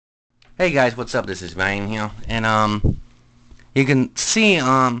Hey guys, what's up? This is Ryan here, and you can see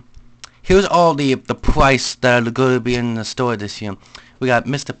here's all the price that are going to be in the store this year. We got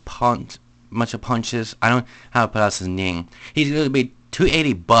Mr. Punch, bunch of punches. I don't know how to pronounce his name. He's going to be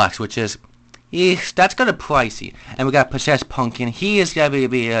 $280, which is that's kind of pricey. And we got Possessed Pumpkin. He is going to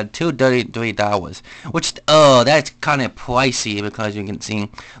be $233, which that's kind of pricey because you can see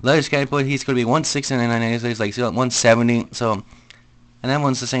Leather Skateboard. He's going to be $169. He's like $170. So. And that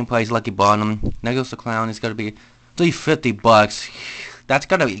one's the same price, Lucky Bottom. There goes the Clown. It's gotta be $350. That's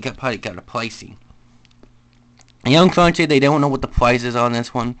probably got a pricey. Young Crunchy, they don't know what the price is on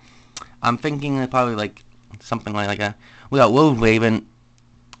this one. I'm thinking probably like something like that. We got Road Raven.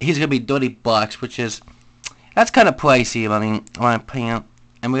 He's gonna be $30, which is that's kind of pricey. I mean, my opinion.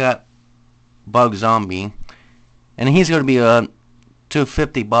 And we got Bug Zombie, and he's gonna be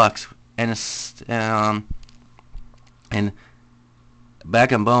 $250. And it's and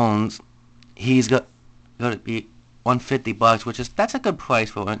Back and Bones, he's going to be $150, which is that's a good price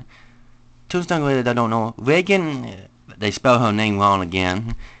for it. Tombstone Raider, I don't know. Reagan, they spell her name wrong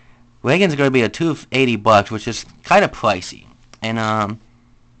again. Reagan's going to be a $280, which is kind of pricey. And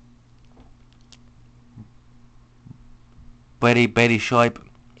Betty Sharp,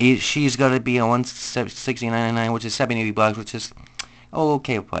 she's going to be a $160.99, which is $70, which is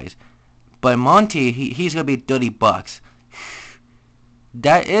okay price. But Monty, he's going to be $30.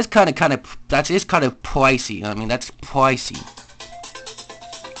 That is kind of pricey. I mean, that's pricey.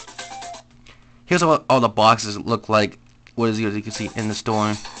 Here's what all the boxes look like. What is you can see in the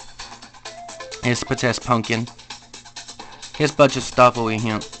store. Here's Possessed Pumpkin. Here's a bunch of stuff over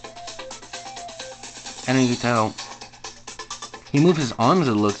here. And you can tell he moves his arms.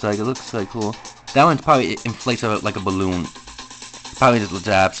 It looks like cool. That one probably inflates like a balloon. Probably just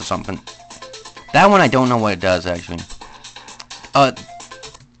zaps or something. That one I don't know what it does actually.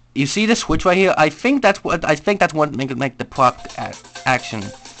 You see the switch right here? I think that's what make the prop action.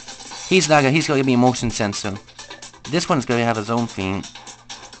 He's gonna be a motion sensor. This one's gonna have his own theme.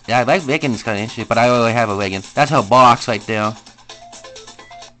 Yeah, I like Reagan's kind of interesting, but I already have a Reagan. That's her box right there.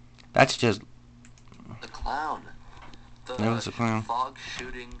 That's just the clown. There's a clown. Fog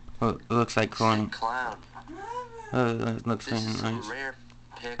shooting. Oh, it looks like clown. It looks this is nice. a rare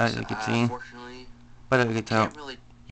pick. As you can see. Unfortunately, But I can tell. can't really